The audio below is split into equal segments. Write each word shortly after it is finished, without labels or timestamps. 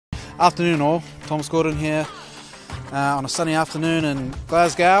Afternoon all, Tom Scotstoun here on a sunny afternoon in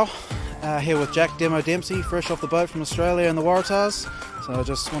Glasgow, here with Jack Dempsey, fresh off the boat from Australia and the Waratahs. So I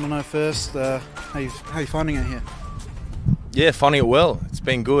just want to know first, how you finding it here? Yeah, finding it well. It's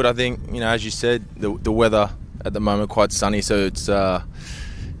been good. I think, as you said, the weather at the moment quite sunny, so it's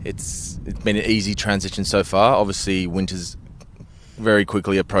been an easy transition so far. Obviously, winter's very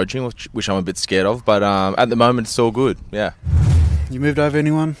quickly approaching, which I'm a bit scared of, but at the moment it's all good. Yeah. You moved over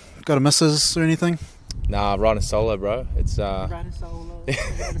anyone? Got a missus or anything? Nah, riding solo, bro. It's Riding solo.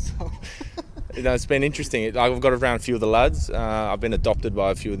 it's been interesting. I've got around a few of the lads. I've been adopted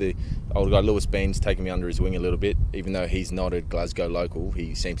by a few of the older guys. Lewis Bean's taken me under his wing a little bit, even though he's not a Glasgow local.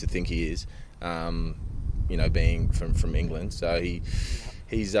 He seems to think he is, being from England. So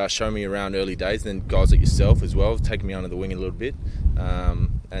he's shown me around early days. And then guys like yourself as well have taken me under the wing a little bit.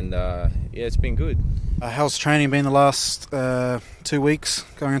 It's been good. How's training been the last 2 weeks,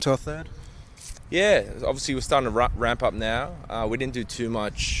 going into our third? Yeah, obviously we're starting to ramp up now. We didn't do too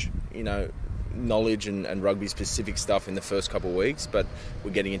much, knowledge and rugby specific stuff in the first couple of weeks, but we're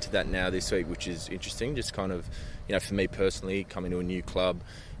getting into that now this week, which is interesting. Just kind of, for me personally, coming to a new club,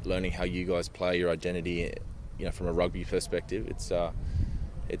 learning how you guys play, your identity, from a rugby perspective.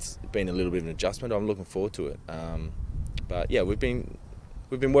 It's been a little bit of an adjustment. I'm looking forward to it. But yeah, we've been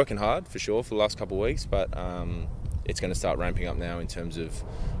working hard for sure for the last couple of weeks, but it's going to start ramping up now in terms of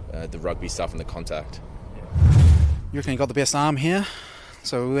the rugby stuff and the contact. You reckon you got the best arm here?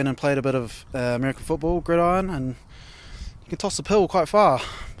 So we went and played a bit of American football, gridiron, and you can toss the pill quite far.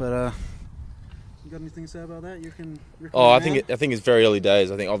 But you got anything to say about that? You reckon I think it's very early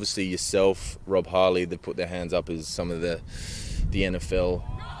days. I think obviously yourself, Rob Harley, they put their hands up as some of the NFL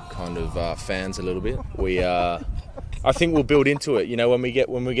kind of fans a little bit. I think we'll build into it. When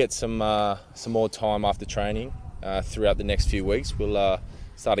we get some more time after training throughout the next few weeks, we'll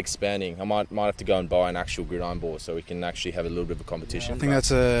start expanding. I might have to go and buy an actual gridiron ball so we can actually have a little bit of a competition. I think that's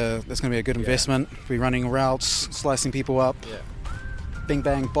going to be a good investment. We'll be running routes, slicing people up. Yeah. Bing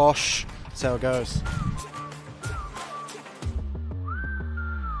bang bosh. That's how it goes.